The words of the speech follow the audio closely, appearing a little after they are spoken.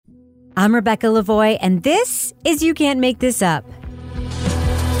I'm Rebecca Lavoie, and this is You Can't Make This Up.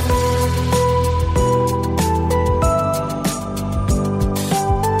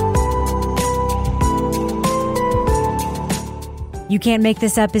 You Can't Make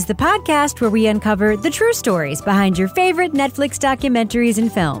This Up is the podcast where we uncover the true stories behind your favorite Netflix documentaries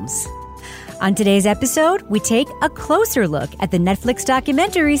and films. On today's episode, we take a closer look at the Netflix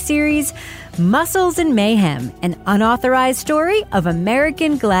documentary series Muscles and Mayhem, an unauthorized story of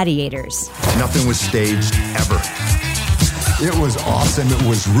American gladiators. Nothing was staged, ever. It was awesome. It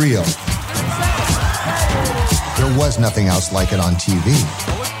was real. There was nothing else like it on TV.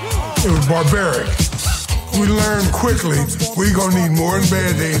 It was barbaric. We learned quickly we're going to need more than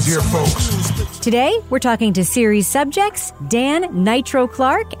Band-Aids here, folks. Today, we're talking to series subjects Dan Nitro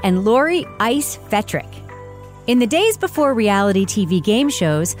Clark and Lori Ice Fetrick. In the days before reality TV game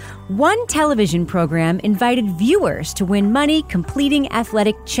shows, one television program invited viewers to win money completing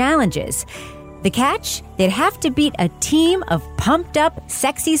athletic challenges. The catch? They'd have to beat a team of pumped-up,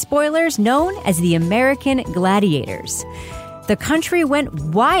 sexy spoilers known as the American Gladiators. The country went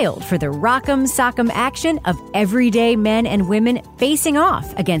wild for the rock'em sock'em action of everyday men and women facing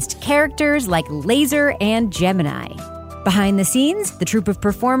off against characters like Laser and Gemini. Behind the scenes, the troupe of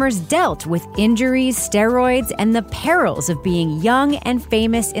performers dealt with injuries, steroids, and the perils of being young and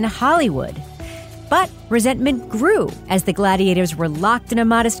famous in Hollywood. But resentment grew as the gladiators were locked in a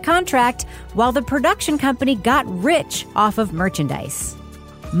modest contract while the production company got rich off of merchandise.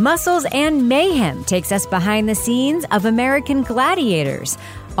 Muscles and Mayhem takes us behind the scenes of American Gladiators.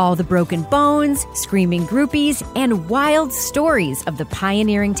 All the broken bones, screaming groupies, and wild stories of the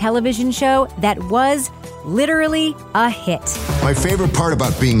pioneering television show that was literally a hit. My favorite part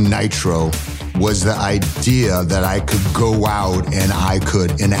about being Nitro was the idea that I could go out and I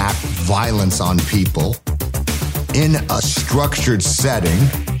could enact violence on people in a structured setting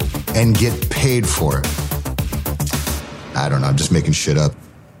and get paid for it. I don't know, I'm just making shit up.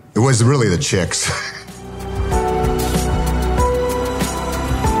 It was really the chicks.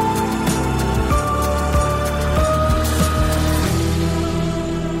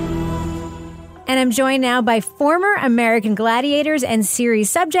 And I'm joined now by former American Gladiators and series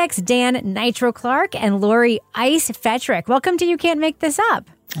subjects Dan Nitro Clark and Lori Ice Fetrick. Welcome to You Can't Make This Up.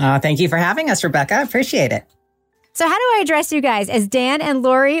 Thank you for having us, Rebecca. I appreciate it. So how do I address you guys? As Dan and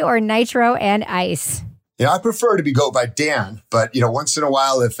Lori or Nitro and Ice? I prefer to go by Dan, but, once in a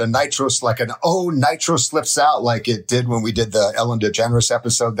while, if a Nitro slips out like it did when we did the Ellen DeGeneres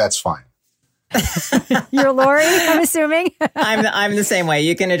episode, that's fine. You're Lori, I'm assuming? I'm the same way.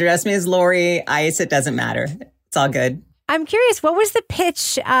 You can address me as Lori, Ice, it doesn't matter. It's all good. I'm curious, what was the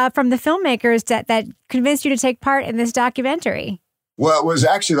pitch from the filmmakers that convinced you to take part in this documentary? Well, it was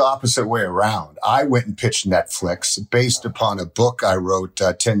actually the opposite way around. I went and pitched Netflix based upon a book I wrote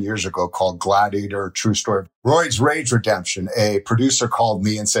 10 years ago called Gladiator, True Story. Royd's Rage Redemption. A producer called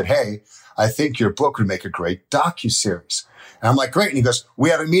me and said, "Hey, I think your book would make a great docuseries." And I'm like, "Great." And he goes,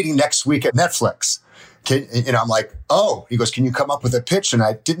 "We have a meeting next week at Netflix." I'm like, "Oh." He goes, "Can you come up with a pitch?" And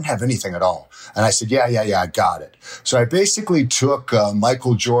I didn't have anything at all. And I said, yeah, I got it. So I basically took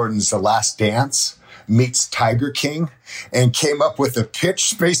Michael Jordan's The Last Dance meets Tiger King and came up with a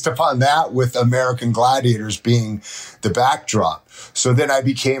pitch based upon that, with American Gladiators being the backdrop. So then I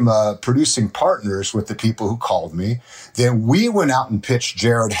became producing partners with the people who called me. Then we went out and pitched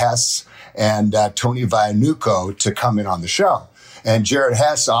Jared Hess and Tony Vianucco to come in on the show. And Jared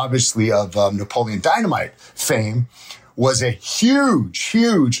Hess, obviously of Napoleon Dynamite fame, was a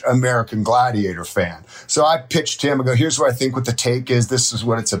huge American Gladiator fan. So I pitched him and go, "Here's what I think what the take is. This is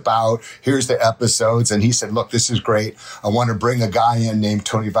what it's about. Here's the episodes." And he said, "Look, this is great. I want to bring a guy in named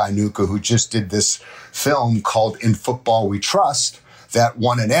Tony Vianucco who just did this film called In Football We Trust that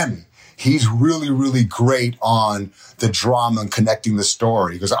won an Emmy. He's really great on the drama and connecting the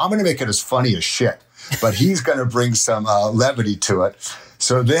story." He goes, "I'm going to make it as funny as shit, but he's going to bring some levity to it."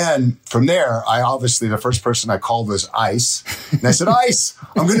 So then from there, the first person I called was Ice. And I said, "Ice,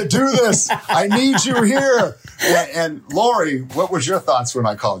 I'm going to do this. I need you here." And Lori, what was your thoughts when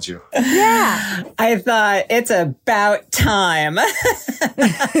I called you? Yeah. I thought, it's about time.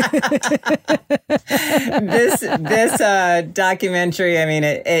 This documentary,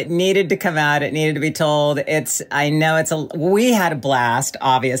 it needed to come out. It needed to be told. We had a blast,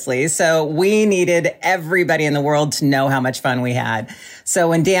 obviously. So we needed everybody in the world to know how much fun we had. So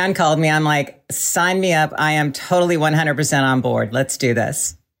when Dan called me, I'm like, sign me up. I am totally 100% on board. Let's do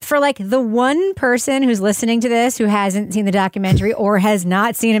this. For the one person who's listening to this who hasn't seen the documentary or has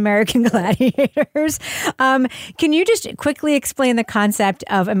not seen American Gladiators, can you just quickly explain the concept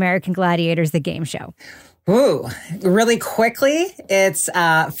of American Gladiators, the game show? Ooh, really quickly, it's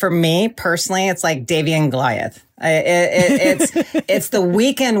for me personally, it's like Davy and Goliath. It's the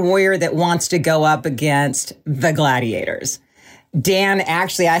weekend warrior that wants to go up against the gladiators. Dan,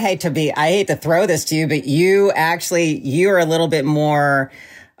 actually, I hate to throw this to you, but you're a little bit more,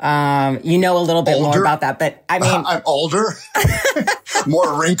 you know a little bit older? more about that. But I mean, I'm older,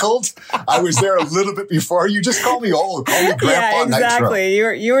 more wrinkled. I was there a little bit before. You just call me old. Call me Grandpa yeah, exactly.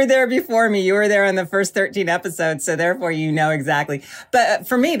 Nitro. You were there before me. You were there in the first 13 episodes, so therefore you know exactly. But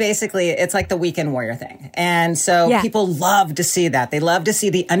for me, basically, it's like the weekend warrior thing, and so people love to see that. They love to see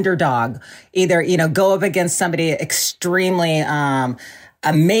the underdog either go up against somebody extremely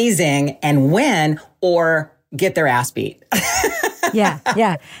amazing and win, or get their ass beat.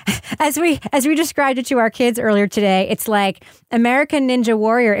 Yeah. As we described it to our kids earlier today, it's like American Ninja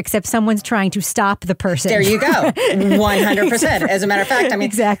Warrior, except someone's trying to stop the person. There you go. 100%. As a matter of fact, I mean,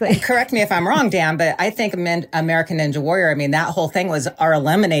 exactly. Correct me if I'm wrong, Dan, but I think American Ninja Warrior, I mean, that whole thing was our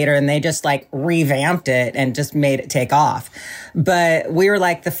Eliminator, and they just like revamped it and just made it take off. But we were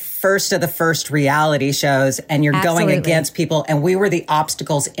like the first of the first reality shows, and you're going against people, and we were the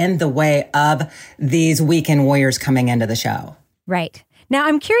obstacles in the way of these weekend warriors coming into the show. Right. Now,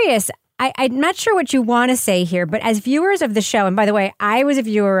 I'm curious. I'm not sure what you want to say here, but as viewers of the show, and by the way, I was a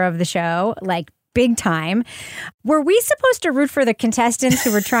viewer of the show, like big time. Were we supposed to root for the contestants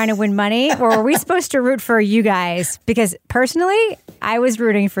who were trying to win money, or were we supposed to root for you guys? Because personally, I was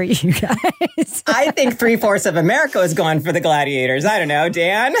rooting for you guys. I think 3/4 of America was going for the gladiators. I don't know,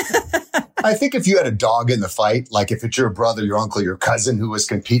 Dan. I think if you had a dog in the fight, like if it's your brother, your uncle, your cousin who was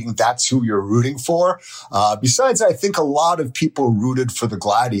competing, that's who you're rooting for. Besides, I think a lot of people rooted for the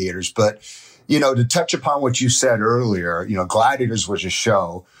gladiators. But, to touch upon what you said earlier, Gladiators was a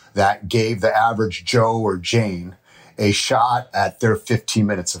show that gave the average Joe or Jane a shot at their 15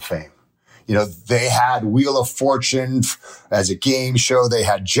 minutes of fame. They had Wheel of Fortune as a game show. They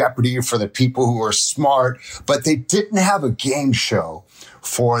had Jeopardy for the people who were smart, but they didn't have a game show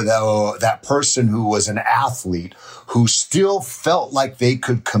for that person who was an athlete who still felt like they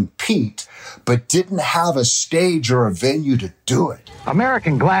could compete, but didn't have a stage or a venue to do it.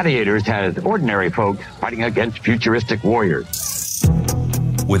 American Gladiators has ordinary folks fighting against futuristic warriors.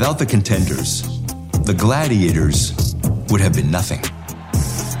 Without the contenders, the gladiators would have been nothing.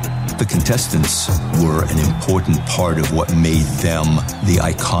 The contestants were an important part of what made them the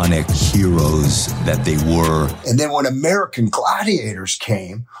iconic heroes that they were. And then when American Gladiators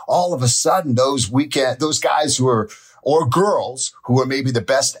came, all of a sudden those guys or girls who were maybe the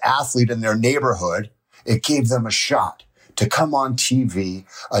best athlete in their neighborhood, it gave them a shot to come on TV,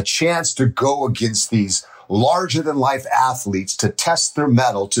 a chance to go against these larger-than-life athletes, to test their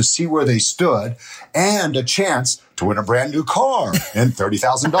mettle, to see where they stood, and a chance to win a brand new car and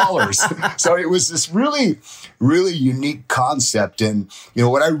 $30,000. So it was this really, really unique concept. And,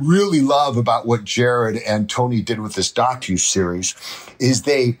 what I really love about what Jared and Tony did with this docuseries is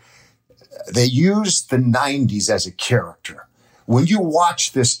they used the 90s as a character. When you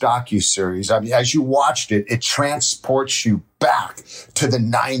watch this docuseries, I mean, as you watched it, it transports you back to the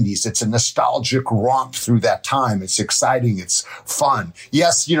 90s. It's a nostalgic romp through that time. It's exciting. It's fun.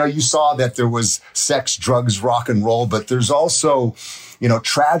 Yes, you saw that there was sex, drugs, rock and roll, but there's also,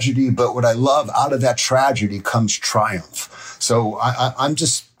 tragedy. But what I love, out of that tragedy comes triumph. So I'm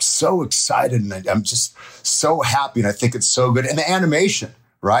just so excited, and I'm just so happy. And I think it's so good. And the animation,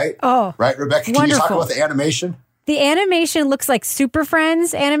 right? Oh, right, Rebecca? Can you talk about the animation? The animation looks like Super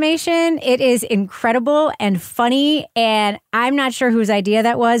Friends animation. It is incredible and funny, and I'm not sure whose idea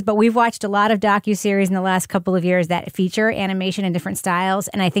that was, but we've watched a lot of docuseries in the last couple of years that feature animation in different styles,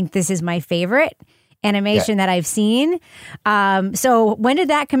 and I think this is my favorite animation that I've seen. So when did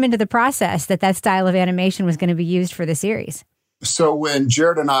that come into the process, that style of animation was going to be used for the series? So when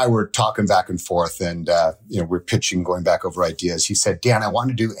Jared and I were talking back and forth and, we're pitching, going back over ideas, he said, Dan, I want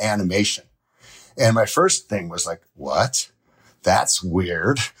to do animation. And my first thing was like, what? That's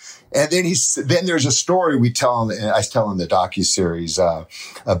weird. And then there's a story I tell in the docuseries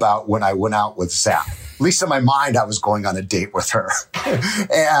about when I went out with Zach. At least in my mind, I was going on a date with her.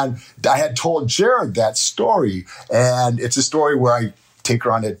 And I had told Jared that story. And it's a story where I take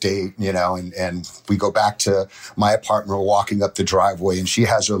her on a date, and we go back to my apartment. We're walking up the driveway, and she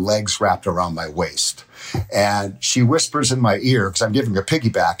has her legs wrapped around my waist. And she whispers in my ear, because I'm giving her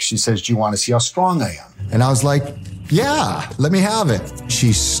piggyback, she says, do you want to see how strong I am? And I was like, yeah, let me have it.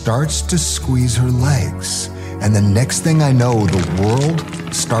 She starts to squeeze her legs. And the next thing I know, the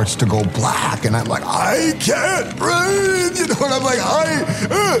world starts to go black. And I'm like, I can't breathe. And I'm like,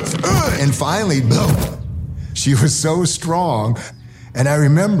 and finally, boom, she was so strong. And I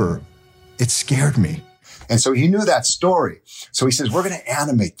remember it scared me. And so he knew that story. So he says, we're going to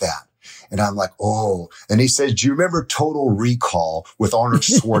animate that. And I'm like, oh. And he says, do you remember Total Recall with Arnold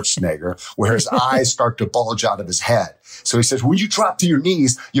Schwarzenegger, where his eyes start to bulge out of his head? So he says, when you drop to your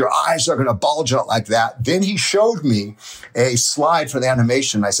knees, your eyes are going to bulge out like that. Then he showed me a slide for the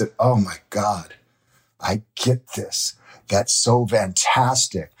animation. I said, oh my God, I get this. That's so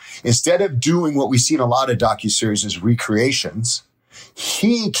fantastic. Instead of doing what we see in a lot of docuseries as recreations,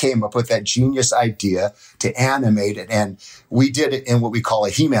 he came up with that genius idea to animate it. And we did it in what we call a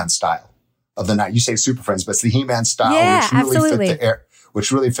He-Man style of the night. You say Super Friends, but it's the He-Man style,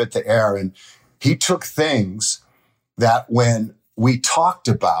 which really fit the air. And he took things that when we talked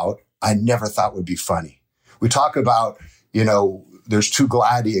about, I never thought would be funny. We talk about, there's two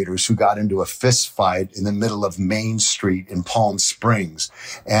gladiators who got into a fist fight in the middle of Main Street in Palm Springs.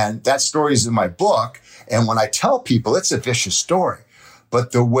 And that story is in my book. And when I tell people, it's a vicious story.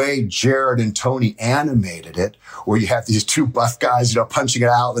 But the way Jared and Tony animated it, where you have these two buff guys, punching it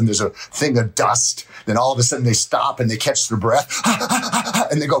out, and there's a thing of dust. Then all of a sudden they stop and they catch their breath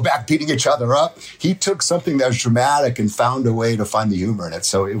and they go back beating each other up. He took something that was dramatic and found a way to find the humor in it.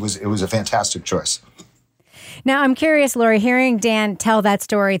 So it was a fantastic choice. Now, I'm curious, Lori, hearing Dan tell that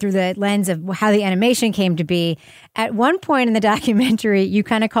story through the lens of how the animation came to be. At one point in the documentary, you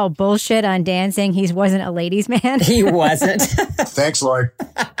kind of called bullshit on Dan saying he wasn't a ladies' man. He wasn't. Thanks, Lori.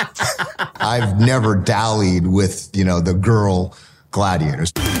 I've never dallied with, the girl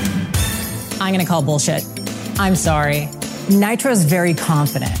gladiators. I'm going to call bullshit. I'm sorry. Nitro's very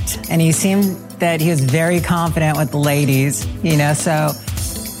confident, and he seemed that he was very confident with the ladies, so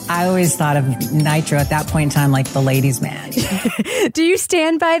I always thought of Nitro at that point in time like the ladies' man. Do you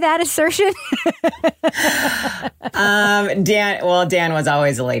stand by that assertion? Dan was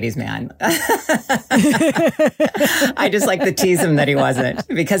always a ladies' man. I just like to tease him that he wasn't,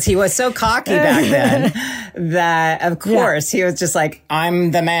 because he was so cocky back then that, of course, he was just like,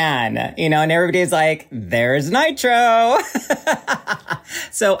 I'm the man, and everybody's like, there's Nitro.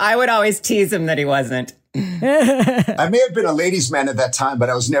 So I would always tease him that he wasn't. I may have been a ladies' man at that time, but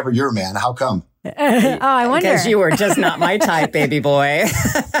I was never your man. How come? I wonder. Because you were just not my type, baby boy.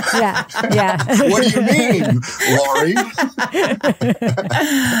 Yeah. What do you mean, Lori?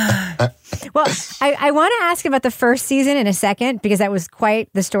 Well, I want to ask about the first season in a second, because that was quite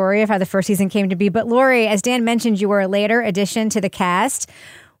the story of how the first season came to be. But Lori, as Dan mentioned, you were a later addition to the cast.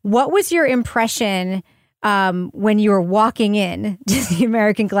 What was your impression when you were walking in to the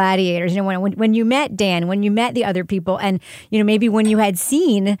American Gladiators? When you met Dan, when you met the other people, and maybe when you had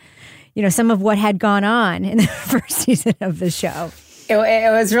seen some of what had gone on in the first season of the show.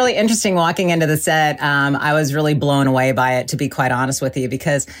 It was really interesting walking into the set. I was really blown away by it, to be quite honest with you,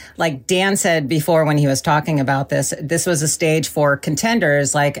 because like Dan said before when he was talking about this was a stage for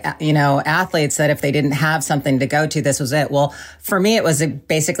contenders, like, athletes that if they didn't have something to go to, this was it. Well, for me, it was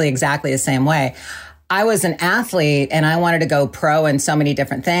basically exactly the same way. I was an athlete and I wanted to go pro in so many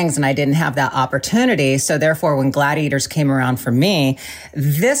different things, and I didn't have that opportunity. So therefore, when Gladiators came around for me,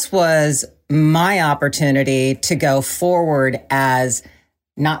 this was my opportunity to go forward as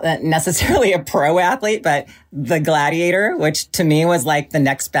not necessarily a pro athlete, but the Gladiator, which to me was like the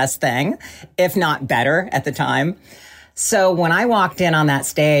next best thing, if not better at the time. So when I walked in on that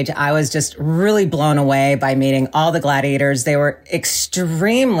stage, I was just really blown away by meeting all the gladiators. They were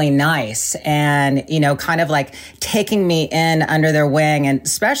extremely nice and, kind of like taking me in under their wing. And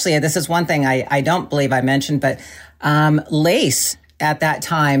especially, this is one thing I don't believe I mentioned, but Lace at that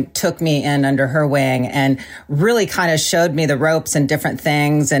time took me in under her wing and really kind of showed me the ropes and different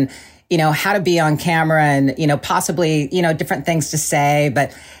things and, how to be on camera and, possibly, different things to say.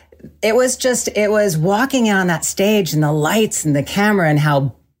 But it was walking on that stage and the lights and the camera and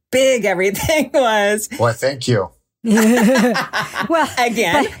how big everything was. Well, thank you. Well,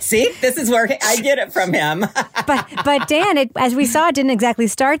 again, see, this is working. I get it from him. but Dan, as we saw, it didn't exactly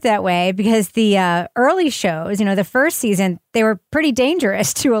start that way, because the early shows, the first season, they were pretty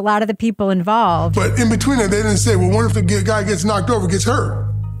dangerous to a lot of the people involved. But in between that, they didn't say, well, what if the guy gets knocked over, gets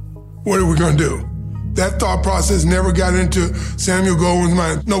hurt? What are we going to do? That thought process never got into Samuel Goldwyn's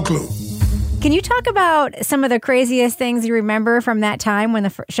mind. No clue. Can you talk about some of the craziest things you remember from that time when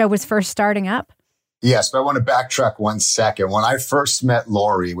the show was first starting up? Yes, but I want to backtrack 1 second. When I first met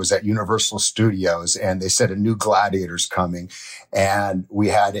Lori, it was at Universal Studios, and they said a new Gladiator's coming. And we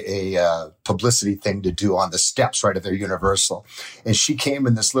had a publicity thing to do on the steps, right, of their Universal. And she came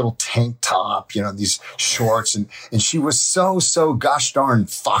in this little tank top, these shorts, and she was so gosh darn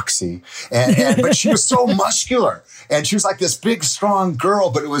foxy. But she was so muscular. And she was like this big, strong girl,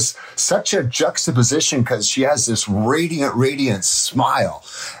 but it was such a juxtaposition because she has this radiant smile.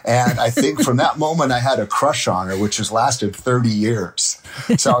 And I think from that moment, I had a crush on her, which has lasted 30 years.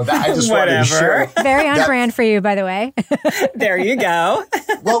 So I just wanted to share. Very on brand for you, by the way. There you go.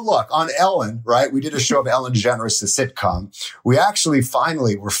 Well, look, on Ellen, right? We did a show of Ellen DeGeneres, the sitcom. We actually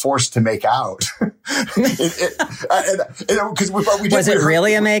finally were forced to make out. Was it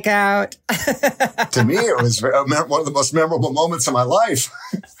really a make out? To me, it was one of the most memorable moments of my life.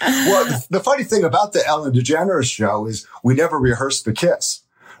 Well, the funny thing about the Ellen DeGeneres show is we never rehearsed the kiss.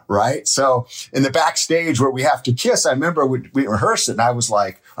 Right. So in the backstage where we have to kiss, I remember we rehearsed it and I was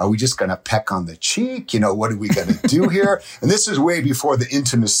like, are we just going to peck on the cheek? What are we going to do here? And this is way before the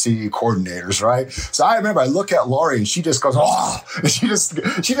intimacy coordinators. Right. So I remember I look at Lori and she just goes, oh, and she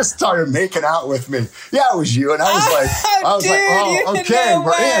just started making out with me. Yeah, it was you. And I was like, oh, okay,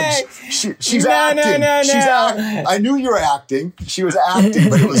 we're in. She's acting. No. She's acting. I knew you were acting. She was acting,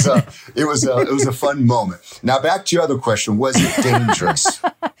 but it was a fun moment. Now back to your other question. Was it dangerous?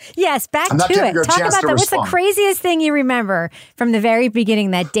 Yes, back to it. Talk about that. What's the craziest thing you remember from the very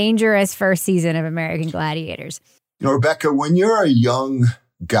beginning, that dangerous first season of American Gladiators? Rebecca, when you're a young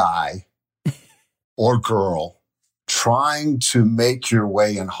guy or girl trying to make your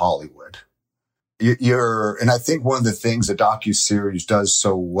way in Hollywood, and I think one of the things the docuseries does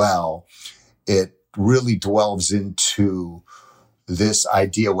so well, it really delves into this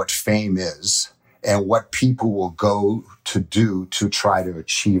idea what fame is and what people will go to do to try to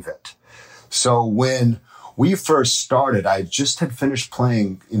achieve it. So when we first started, I just had finished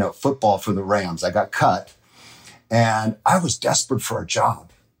playing, football for the Rams. I got cut and I was desperate for a job.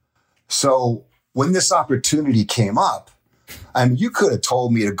 So when this opportunity came up, you could have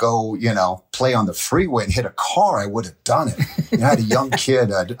told me to go, play on the freeway and hit a car. I would have done it. I had a young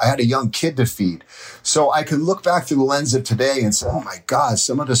kid. I had a young kid to feed. So I can look back through the lens of today and say, oh my God,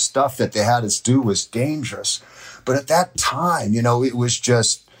 some of the stuff that they had us do was dangerous. But at that time,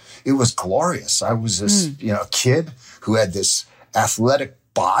 it was glorious. I was this, kid who had this athletic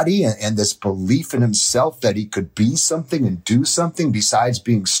body and this belief in himself that he could be something and do something besides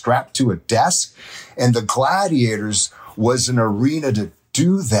being strapped to a desk. And the Gladiators was an arena to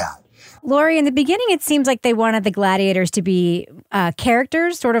do that. Lori, in the beginning, it seems like they wanted the Gladiators to be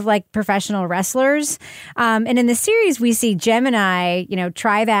characters, sort of like professional wrestlers. And in the series, we see Gemini,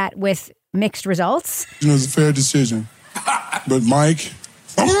 try that with mixed results. It was a fair decision. But Mike,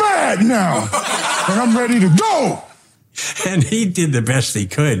 I'm mad now, and I'm ready to go. And he did the best he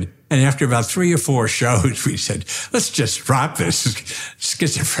could. And after about 3 or 4 shows, we said, let's just drop this. It's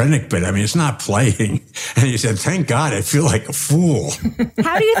schizophrenic, but it's not playing. And he said, thank God, I feel like a fool.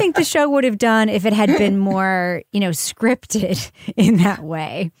 How do you think the show would have done if it had been more, scripted in that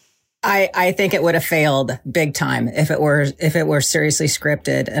way? I think it would have failed big time if it were seriously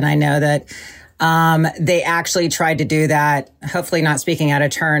scripted. And I know that they actually tried to do that, hopefully not speaking out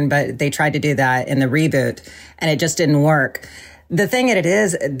of turn, but they tried to do that in the reboot and it just didn't work. The thing that it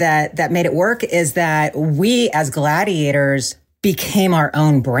is that made it work is that we as Gladiators became our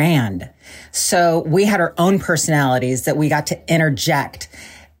own brand. So we had our own personalities that we got to interject.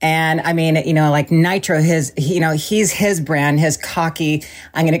 And like Nitro, he's his brand, his cocky,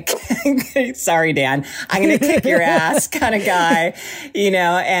 sorry, Dan, I'm going to kick your ass kind of guy,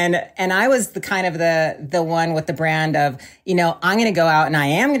 and I was the kind of the one with the brand of, I'm going to go out and I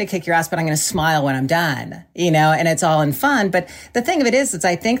am going to kick your ass, but I'm going to smile when I'm done, and it's all in fun. But the thing of it is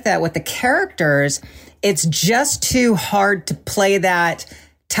I think that with the characters, it's just too hard to play that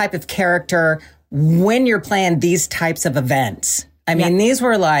type of character when you're playing these types of events. These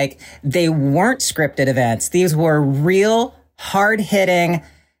were they weren't scripted events. These were real hard-hitting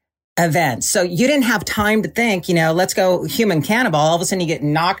events. So you didn't have time to think, let's go human cannibal. All of a sudden you get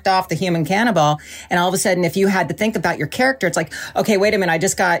knocked off the human cannibal. And all of a sudden, if you had to think about your character, it's like, okay, wait a minute. I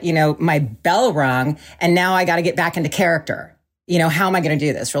just got, my bell rung and now I got to get back into character. How am I going to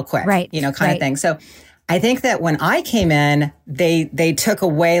do this real quick? Right. Kind of thing. So I think that when I came in, they took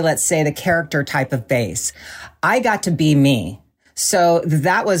away, let's say, the character type of base. I got to be me. So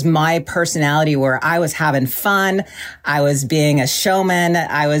that was my personality where I was having fun. I was being a showman.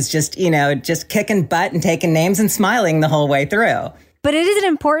 I was just kicking butt and taking names and smiling the whole way through. But it isn't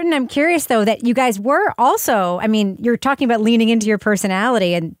important. I'm curious, though, that you guys were also, you're talking about leaning into your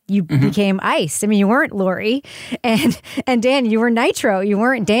personality and you became Ice. You weren't Lori. And Dan, you were Nitro. You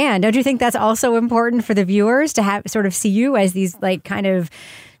weren't Dan. Don't you think that's also important for the viewers to have sort of see you as these kind of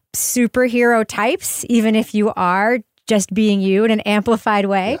superhero types, even if you are just being you in an amplified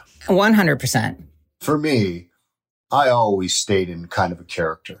way? 100%. For me, I always stayed in kind of a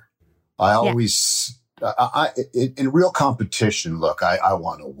character. I always, in real competition, look, I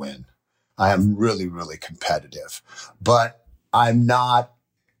want to win. I am really, really competitive, but I'm not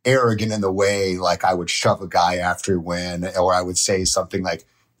arrogant in the way like I would shove a guy after he win, or I would say something like,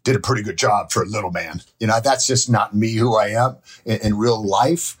 did a pretty good job for a little man. You know, that's just not me, who I am in real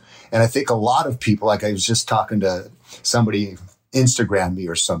life. And I think a lot of people, like I was just talking to somebody, Instagram me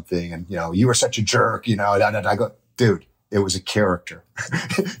or something, and, you know, you were such a jerk, you know, and I go, dude, it was a character.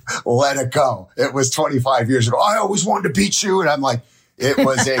 Let it go. It was 25 years ago. I always wanted to beat you. And I'm like, it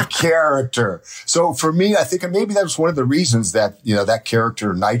was a character. So for me, I think maybe that was one of the reasons that, you know, that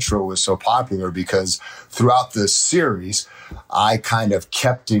character Nitro was so popular, because throughout the series, I kind of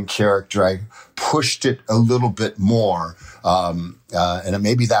kept in character. I pushed it a little bit more. And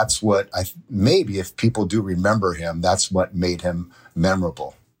maybe that's what maybe if people do remember him, that's what made him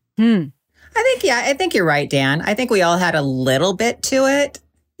memorable. I think you're right, Dan. I think we all had a little bit to it.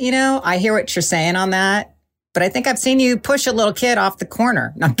 You know, I hear what you're saying on that. But I think I've seen you push a little kid off the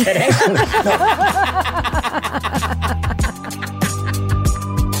corner. No, I'm kidding.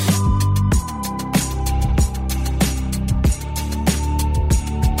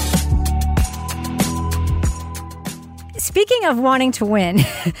 Speaking of wanting to win,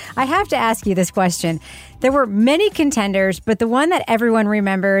 I have to ask you this question. There were many contenders, but the one that everyone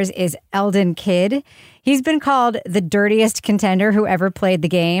remembers is Eldon Kidd. He's been called the dirtiest contender who ever played the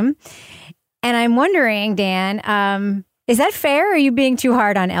game. And I'm wondering, Dan, is that fair, or are you being too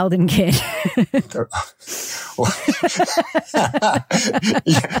hard on Eldon Kidd?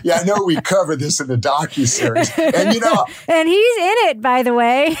 Yeah, I know we covered this in the docuseries. And, you know... And he's in it, by the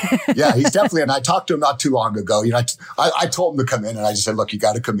way. Yeah, he's definitely... And I talked to him not too long ago. You know, I told him to come in, and I just said, look, you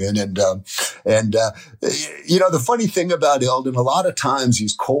got to come in. And you know, the funny thing about Eldon, a lot of times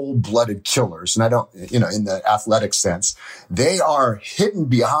these cold-blooded killers, and I don't, you know, in the athletic sense, they are hidden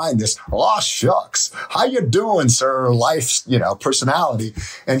behind this, oh, shucks, how you doing, sir? Life's, you know, personality.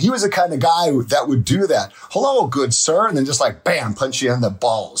 And he was the kind of guy that would do that. Hello, good sir. And then just like, bam, punch you in the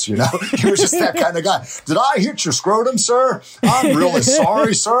balls, you know? He was just that kind of guy. Did I hit your scrotum, sir? I'm really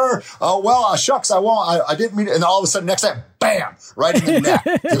sorry, sir. Oh, well, shucks, I won't. I didn't mean it. And all of a sudden, next time, bam, right in the neck.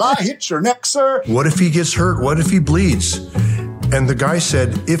 Did I hit your neck, sir? What if he gets hurt? What if he bleeds? And the guy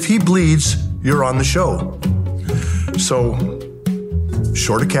said, if he bleeds, you're on the show. So,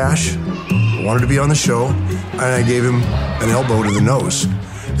 short of cash, wanted to be on the show, and I gave him an elbow to the nose.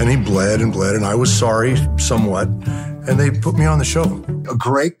 And he bled, and I was sorry somewhat, and they put me on the show. A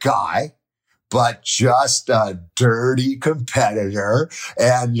great guy, but just a dirty competitor.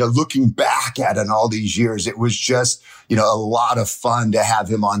 And, you know, looking back at it in all these years, it was just, you know, a lot of fun to have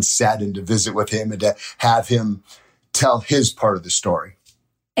him on set and to visit with him and to have him tell his part of the story.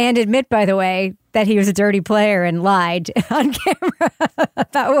 And admit, by the way, that he was a dirty player and lied on camera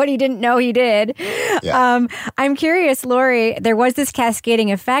about what he didn't know he did. Yeah. I'm curious, Lori, there was this cascading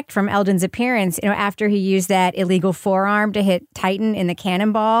effect from Eldon's appearance, you know, after he used that illegal forearm to hit Titan in the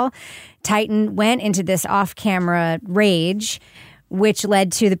cannonball. Titan went into this off-camera rage, which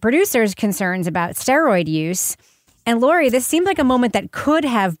led to the producers' concerns about steroid use. And Lori, this seemed like a moment that could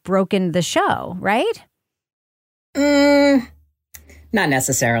have broken the show, right? Not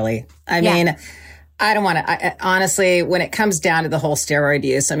necessarily. I mean, I don't want to, honestly, when it comes down to the whole steroid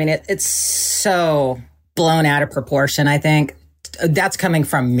use, I mean, it's so blown out of proportion, I think. That's coming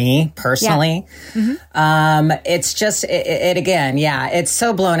from me personally. Yeah. Mm-hmm. It's just, again, it's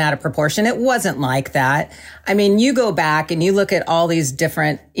so blown out of proportion. It wasn't like that. I mean, you go back and you look at all these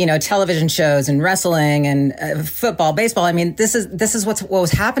different, you know, television shows and wrestling and football, baseball. I mean, this is what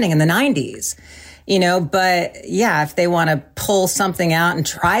was happening in the 90s. You know, but yeah, if they want to pull something out and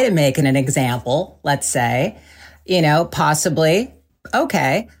try to make it an example, let's say, you know, possibly,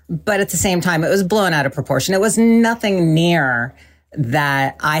 okay. But at the same time, it was blown out of proportion. It was nothing near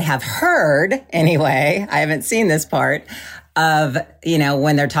that I have heard, anyway, I haven't seen this part of, you know,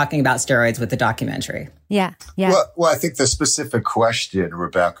 when they're talking about steroids with the documentary. Yeah, yeah. Well, I think the specific question,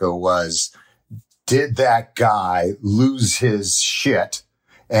 Rebecca, was, did that guy lose his shit?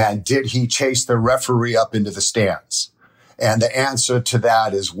 And did he chase the referee up into the stands? And the answer to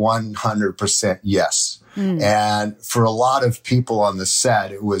that is 100% yes. And for a lot of people on the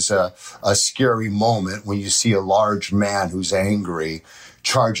set, it was a scary moment when you see a large man who's angry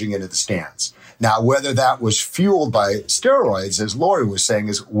charging into the stands. Now, whether that was fueled by steroids, as Lori was saying,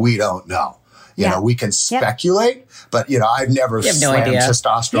 is we don't know. You know, we can speculate, but, you know, I've never slammed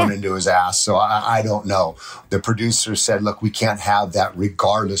testosterone into his ass, so I don't know. The producer said, look, we can't have that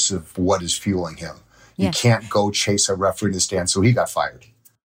regardless of what is fueling him. You can't go chase a referee in the stand, so he got fired.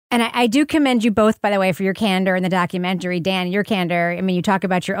 And I do commend you both, by the way, for your candor in the documentary. Dan, your candor. I mean, you talk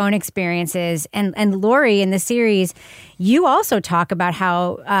about your own experiences. And Lori, in the series, you also talk about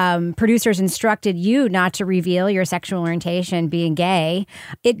how producers instructed you not to reveal your sexual orientation, being gay.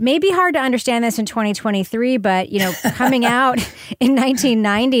 It may be hard to understand this in 2023, but, you know, coming out in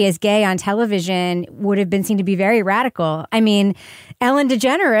 1990 as gay on television would have been seen to be very radical. I mean, Ellen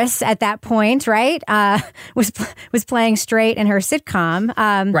DeGeneres at that point, right, was playing straight in her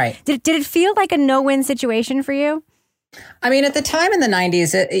sitcom. Right. Did it feel like a no-win situation for you? I mean, at the time in the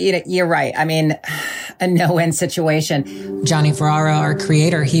 90s, you're right. I mean, a no-win situation. Johnny Ferrara, our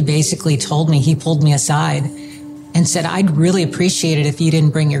creator, he basically told me, he pulled me aside and said, I'd really appreciate it if you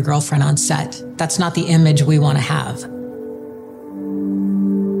didn't bring your girlfriend on set. That's not the image we want to have.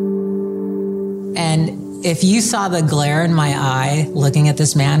 And if you saw the glare in my eye looking at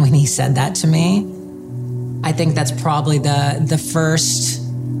this man when he said that to me, I think that's probably the first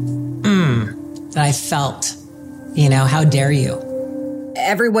that I felt, you know, how dare you?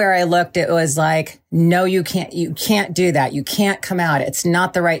 Everywhere I looked, it was like, no, you can't do that. You can't come out. It's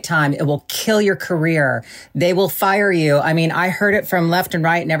not the right time. It will kill your career. They will fire you. I mean, I heard it from left and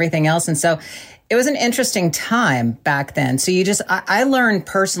right and everything else. And so it was an interesting time back then. So I learned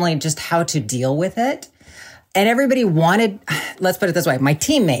personally just how to deal with it. And everybody wanted, let's put it this way, my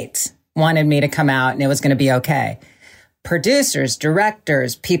teammates wanted me to come out and it was going to be okay. Producers,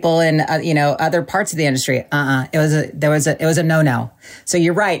 directors, people in, other parts of the industry. It was a no-no. So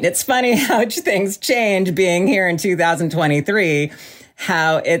you're right. It's funny how things change being here in 2023,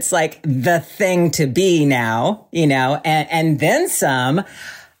 how it's like the thing to be now, you know, and then some,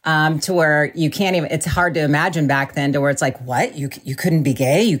 to where you can't even, it's hard to imagine back then to where it's like, what? You couldn't be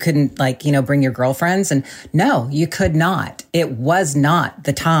gay? You couldn't bring your girlfriends? And no, you could not. It was not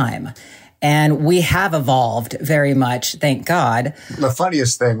the time. And we have evolved very much, thank God. The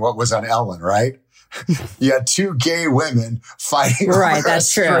funniest thing, what was on Ellen, right? You had two gay women fighting. Right,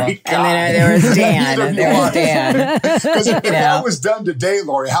 that's true. And then there was Dan. Because if that was done today,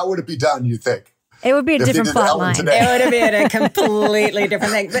 Lori, how would it be done, you think? It would be a different plot line. It would have been a completely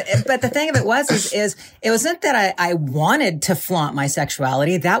different thing. But the thing of it was, it wasn't that I wanted to flaunt my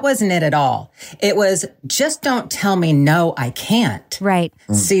sexuality. That wasn't it at all. It was just don't tell me no, I can't. Right.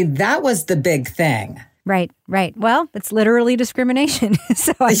 See, that was the big thing. Right. Well, it's literally discrimination,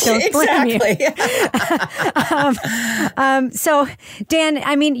 so I don't blame you. So, Dan,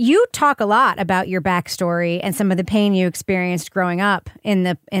 I mean, you talk a lot about your backstory and some of the pain you experienced growing up in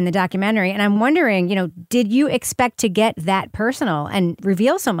the documentary, and I'm wondering, you know, did you expect to get that personal and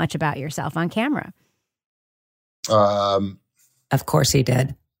reveal so much about yourself on camera? Of course he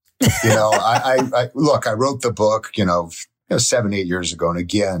did. You know, I look, I wrote the book, 7-8 years ago. And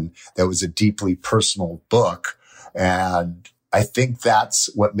again, that was a deeply personal book. And I think that's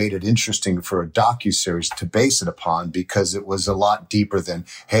what made it interesting for a docuseries to base it upon, because it was a lot deeper than,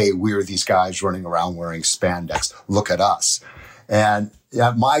 hey, we're these guys running around wearing spandex. Look at us. And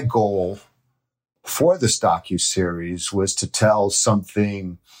my goal for this docuseries was to tell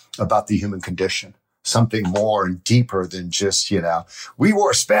something about the human condition, something more and deeper than just, we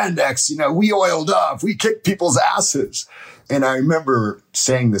wore spandex, we oiled up, we kicked people's asses. And I remember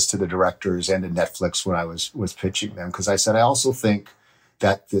saying this to the directors and to Netflix when I was pitching them, because I said, I also think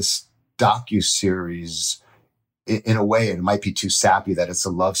that this docuseries, in a way, it might be too sappy that it's a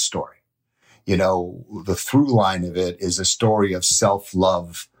love story. The through line of it is a story of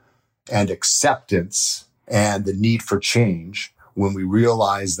self-love and acceptance and the need for change when we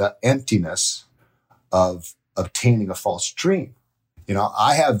realize the emptiness of obtaining a false dream.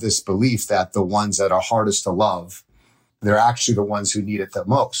 I have this belief that the ones that are hardest to love, they're actually the ones who need it the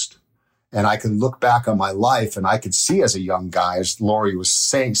most. And I can look back on my life and I could see as a young guy, as Lori was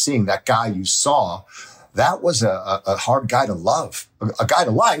saying, seeing that guy you saw, that was a hard guy to love, a guy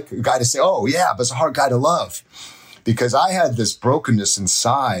to like, a guy to say, oh yeah, but it's a hard guy to love. Because I had this brokenness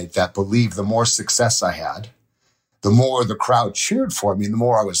inside that believed the more success I had, the more the crowd cheered for me, and the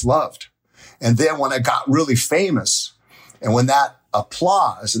more I was loved. And then when I got really famous, and when that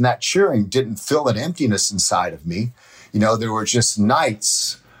applause and that cheering didn't fill an emptiness inside of me, there were just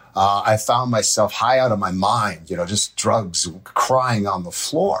nights I found myself high out of my mind, just drugs, crying on the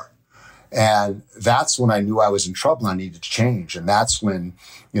floor. And that's when I knew I was in trouble. I needed to change. And that's when,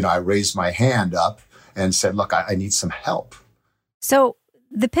 I raised my hand up and said, look, I need some help. So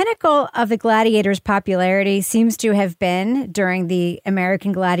The pinnacle of the Gladiators' popularity seems to have been during the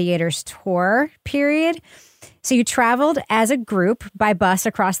American Gladiators tour period. So you traveled as a group by bus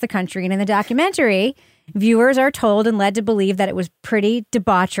across the country. And in the documentary, viewers are told and led to believe that it was pretty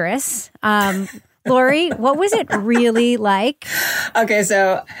debaucherous. Lori, what was it really like? Okay,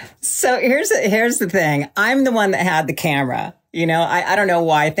 so here's the thing. I'm the one that had the camera. You know, I don't know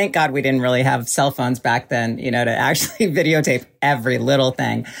why. Thank God we didn't really have cell phones back then, you know, to actually videotape every little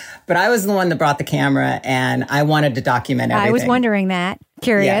thing. But I was the one that brought the camera and I wanted to document everything. I was wondering that.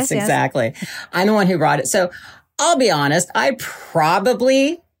 Curious. Yes, exactly. I'm the one who brought it. So I'll be honest, I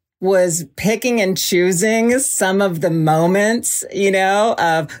probably was picking and choosing some of the moments, you know,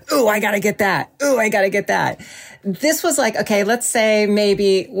 of, ooh, I got to get that. Ooh, I got to get that. This was like, okay, let's say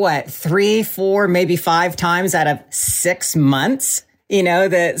maybe 3, 4, maybe 5 times out of 6 months, you know,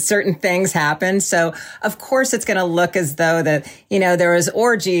 that certain things happen. So of course it's going to look as though that, you know, there was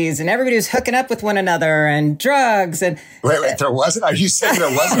orgies and everybody was hooking up with one another and drugs and. Wait, there wasn't? Are you saying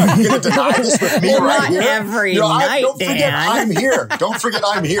there wasn't? Are you going to deny this with me well, right not here? Every night, don't forget, Dan. I'm here. Don't forget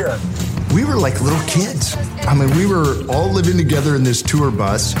I'm here. We were like little kids. I mean, we were all living together in this tour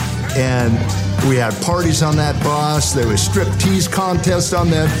bus, and we had parties on that bus. There was striptease contests on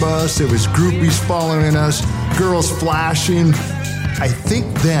that bus. There was groupies following us, girls flashing. I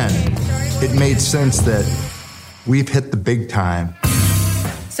think then it made sense that we've hit the big time.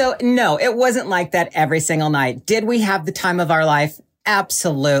 So no, it wasn't like that every single night. Did we have the time of our life?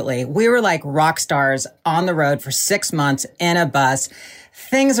 Absolutely. We were like rock stars on the road for 6 months in a bus.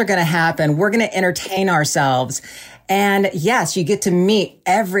 Things are going to happen. We're going to entertain ourselves. And yes, you get to meet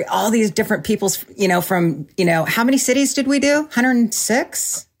all these different people's, you know, from, you know, how many cities did we do?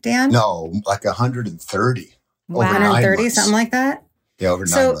 106, Dan? No, like 130. Wow. 130, something like that? Yeah, over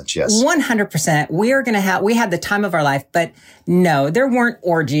 9 months, yes. 100%. We had the time of our life, but no, there weren't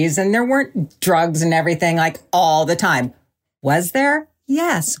orgies and there weren't drugs and everything like all the time. Was there?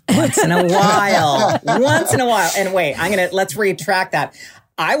 Yes. Once in a while. Once in a while. And wait, let's retract that.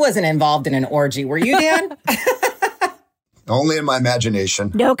 I wasn't involved in an orgy. Were you, Dan? Only in my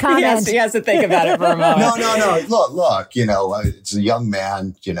imagination. No comment. Yes, he has to think about it for a moment. No. Look, you know, it's a young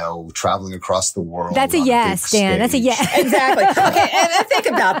man, you know, traveling across the world. That's a yes, Dan. That's a yes. Exactly. Okay, and think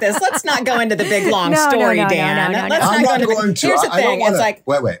about this. Let's not go into the big, long story, Dan. I'm not going to. Here's the thing. It's like...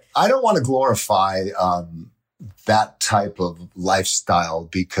 Wait. I don't want to glorify that type of lifestyle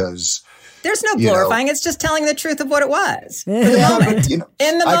because... There's no glorifying. It's just telling the truth of what it was. In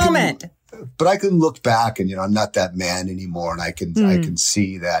the moment. But I can look back and, you know, I'm not that man anymore. And I can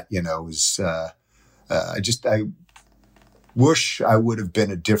see that, you know, it was, I wish I would have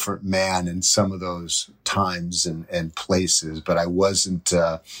been a different man in some of those times and places, but I wasn't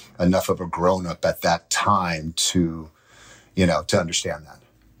enough of a grown up at that time to understand that.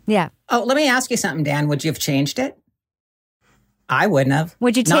 Yeah. Oh, let me ask you something, Dan. Would you have changed it? I wouldn't have.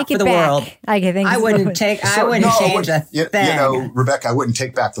 Would you take Not it for the back? world. I wouldn't change a thing. You know, Rebecca, I wouldn't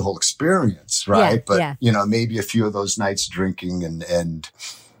take back the whole experience, right? Yeah, but you know, maybe a few of those nights drinking and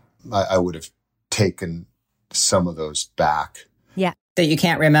I would have taken some of those back. Yeah. That you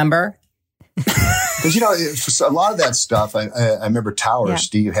can't remember? Because, you know, a lot of that stuff, I remember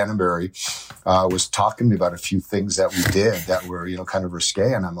Steve Hannenberry was talking to me about a few things that we did that were, you know, kind of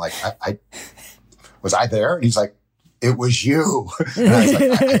risque. And I'm like, was I there? And he's like, it was you. And I was like,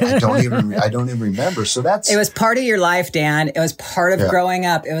 I don't even remember. So it was part of your life, Dan. It was part of growing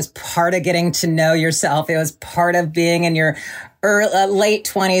up. It was part of getting to know yourself. It was part of being in your late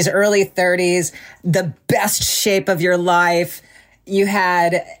 20s, early 30s, the best shape of your life. You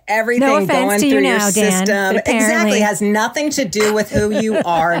had everything going through your system. Exactly. It has nothing to do with who you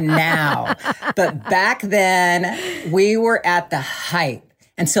are now. But back then, we were at the height.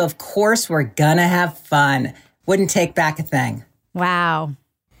 And so, of course, we're going to have fun. Wouldn't take back a thing. Wow.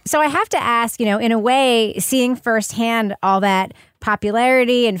 So I have to ask, you know, in a way, seeing firsthand all that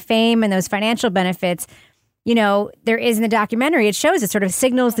popularity and fame and those financial benefits, you know, there is in the documentary, it shows it sort of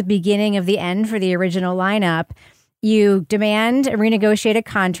signals the beginning of the end for the original lineup. You demand a renegotiated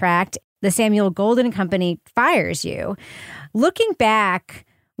contract. The Samuel Goldwyn Company fires you. Looking back,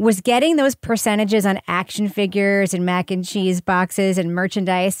 was getting those percentages on action figures and mac and cheese boxes and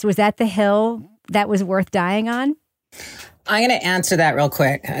merchandise, was that the hill that was worth dying on? I'm going to answer that real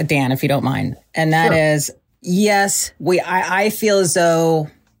quick, Dan, if you don't mind. And that is, yes, I feel as though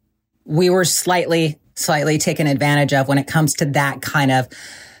we were slightly taken advantage of when it comes to that kind of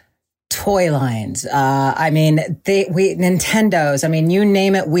toy lines. Nintendos, I mean, you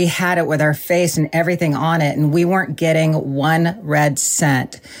name it, we had it with our face and everything on it, and we weren't getting one red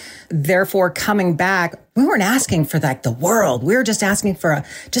cent. therefore coming back, we weren't asking for like the world. We were just asking for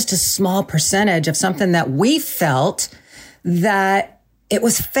just a small percentage of something that we felt that it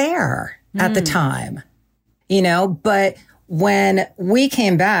was fair at the time, but when we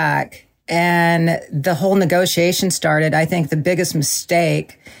came back and the whole negotiation started, I think the biggest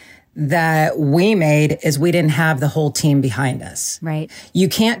mistake that we made is we didn't have the whole team behind us. Right. You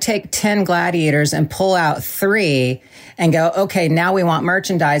can't take 10 gladiators and pull out 3 and go, okay, now we want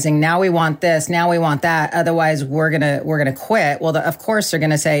merchandising. Now we want this. Now we want that. Otherwise we're going to quit. Well, of course they're going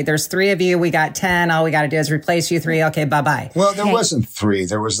to say there's 3 of you. We got 10. All we got to do is replace you 3. Okay, bye-bye. Well, there wasn't 3.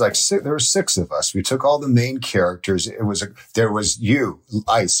 There was there were 6 of us. We took all the main characters. There was you,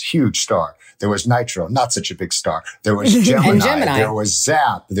 Ice, huge star. There was Nitro, not such a big star. There was Gemini. There was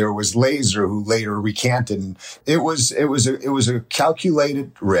Zap. There was Laser, who later recanted. And it was a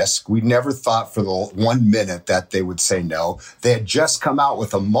calculated risk. We never thought for the 1 minute that they would say no. They had just come out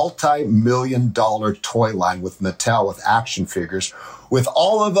with a multi-million-dollar toy line with Mattel with action figures, with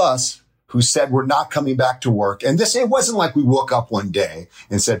all of us who said we're not coming back to work. And it wasn't like we woke up one day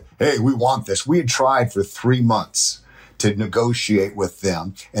and said, hey, we want this. We had tried for 3 months to negotiate with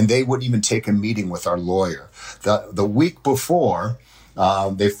them, and they wouldn't even take a meeting with our lawyer. The week before,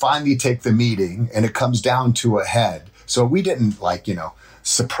 they finally take the meeting, and it comes down to a head. So we didn't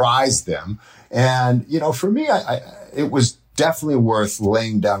surprise them. And, for me, it was definitely worth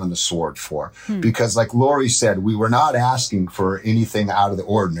laying down on the sword for, because like Lori said, we were not asking for anything out of the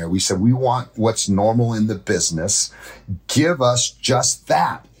ordinary. We said, we want what's normal in the business. Give us just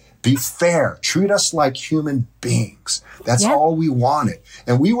that. Be fair. Treat us like human beings. That's all we wanted.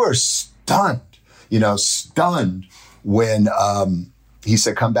 And we were stunned when he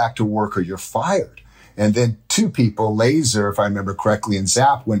said, come back to work or you're fired. And then 2 people, Laser, if I remember correctly, and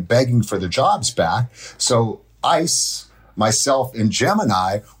Zap, went begging for their jobs back. So Ice, myself, and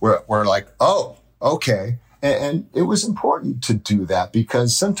Gemini were like, oh, okay. And it was important to do that,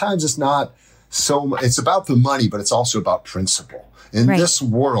 because sometimes it's not it's about the money, but it's also about principle. In this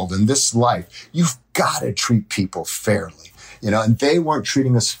world, in this life, you've got to treat people fairly, and they weren't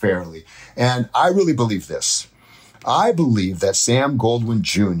treating us fairly. And I really believe this. I believe that Sam Goldwyn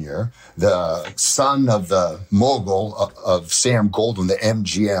Jr., the son of the mogul of Sam Goldwyn, the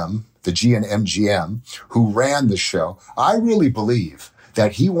MGM, the GM, who ran the show, I really believe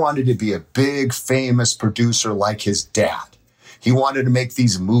that he wanted to be a big, famous producer like his dad. He wanted to make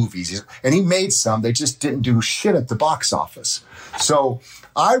these movies, and he made some. They just didn't do shit at the box office. So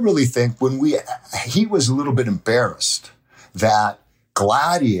I really think he was a little bit embarrassed that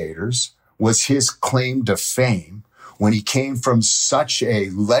Gladiators was his claim to fame when he came from such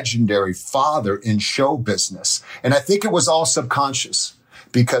a legendary father in show business. And I think it was all subconscious,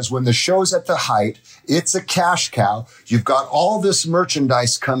 because when the show's at the height, it's a cash cow. You've got all this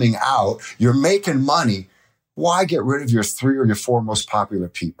merchandise coming out. You're making money. Why get rid of your 3 or your 4 most popular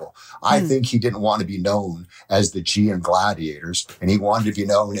people? I think he didn't want to be known as the G in Gladiators, and he wanted to be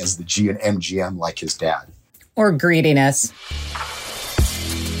known as the G in MGM like his dad. Or greediness.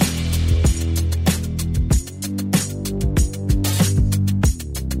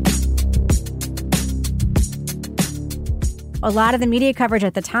 A lot of the media coverage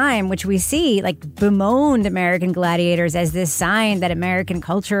at the time, which we see, bemoaned American Gladiators as this sign that American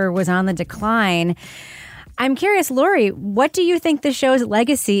culture was on the decline. I'm curious, Lori, what do you think the show's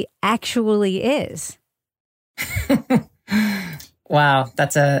legacy actually is? Wow,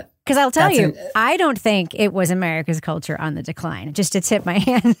 because I'll tell you, I don't think it was America's culture on the decline, just to tip my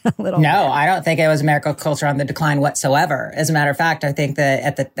hand a little bit. No, I don't think it was American culture on the decline whatsoever. As a matter of fact, I think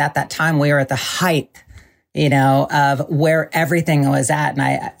that at that time we were at the height, of where everything was at.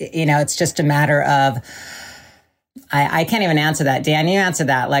 And it's just a matter of, I can't even answer that. Dan, you answer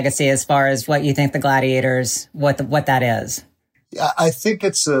that legacy as far as what you think the Gladiators, what that is. Yeah, I think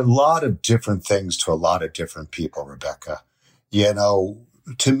it's a lot of different things to a lot of different people, Rebecca.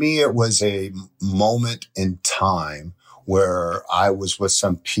 To me, it was a moment in time where I was with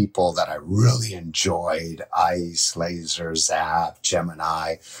some people that I really enjoyed: Ice, Laser, Zap,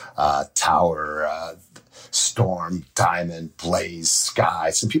 Gemini, Tower, Storm, Diamond, Blaze,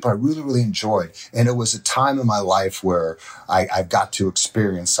 Sky, some people I really, really enjoyed. And it was a time in my life where I got to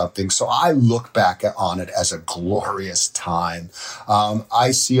experience something. So I look back on it as a glorious time.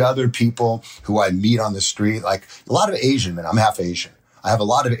 I see other people who I meet on the street, like a lot of Asian men. I'm half Asian. I have a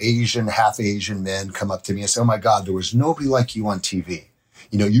lot of Asian, half Asian men come up to me and say, oh my God, there was nobody like you on TV.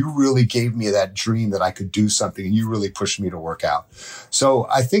 You really gave me that dream that I could do something, and you really pushed me to work out. So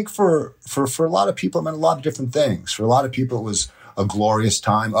I think for a lot of people, it meant a lot of different things. For a lot of people, it was a glorious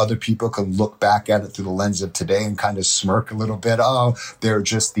time. Other people can look back at it through the lens of today and kind of smirk a little bit. Oh, they're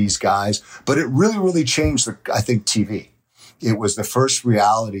just these guys. But it really, really changed, I think, TV. It was the first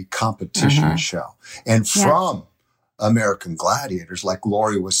reality competition show. And from American Gladiators, like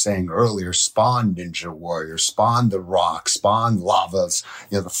Lori was saying earlier, spawned Ninja Warrior, spawned The Rock, spawned Lava's,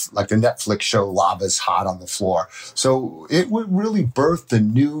 like the Netflix show Lava's Hot on the Floor. So it would really birth a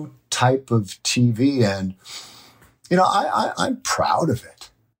new type of TV. And, I'm proud of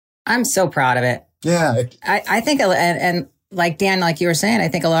it. I'm so proud of it. Yeah. I think, and like Dan, like you were saying, I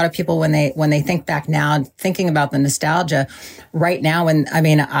think a lot of people, when they think back now, thinking about the nostalgia right now,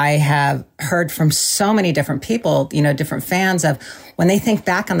 I have heard from so many different people, different fans of when they think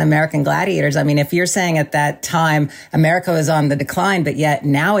back on the American Gladiators. I mean, if you're saying at that time, America was on the decline, but yet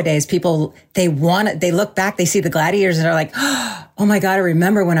nowadays people, they look back, they see the Gladiators and are like, oh my God, I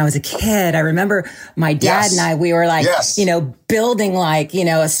remember when I was a kid. I remember my dad and I, we were like, building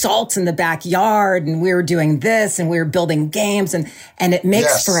assaults in the backyard, and we were doing this and we were building games, and it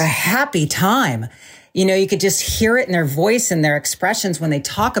makes for a happy time. You could just hear it in their voice and their expressions when they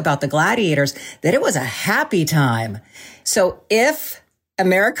talk about the Gladiators, that it was a happy time. So if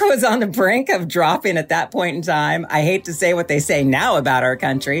America was on the brink of dropping at that point in time, I hate to say what they say now about our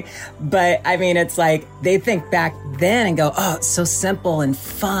country, but it's like they think back then and go, oh, it's so simple and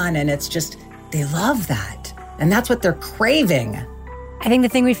fun. And it's just, they love that. And that's what they're craving. I think the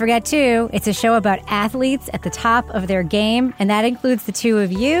thing we forget, too, it's a show about athletes at the top of their game, and that includes the two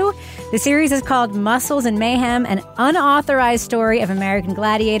of you. The series is called Muscles and Mayhem, an unauthorized story of American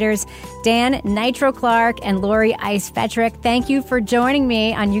gladiators. Dan Nitro Clark and Lori Ice Fettrick, thank you for joining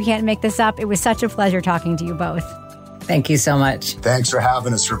me on You Can't Make This Up. It was such a pleasure talking to you both. Thank you so much. Thanks for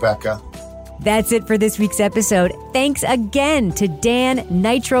having us, Rebecca. That's it for this week's episode. Thanks again to Dan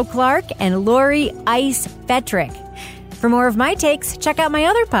Nitro Clark and Lori Ice Fettrick. For more of my takes, check out my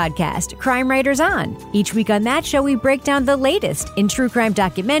other podcast, Crime Writers On. Each week on that show, we break down the latest in true crime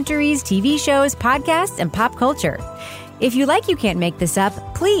documentaries, TV shows, podcasts, and pop culture. If you like You Can't Make This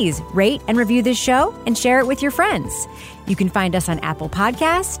Up, please rate and review this show and share it with your friends. You can find us on Apple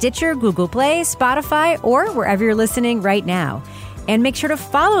Podcasts, Stitcher, Google Play, Spotify, or wherever you're listening right now. And make sure to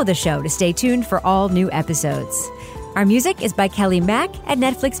follow the show to stay tuned for all new episodes. Our music is by Kelly Mack at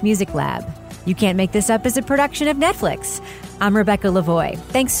Netflix Music Lab. You Can't Make This Up is a production of Netflix. I'm Rebecca Lavoie.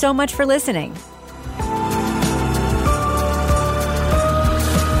 Thanks so much for listening.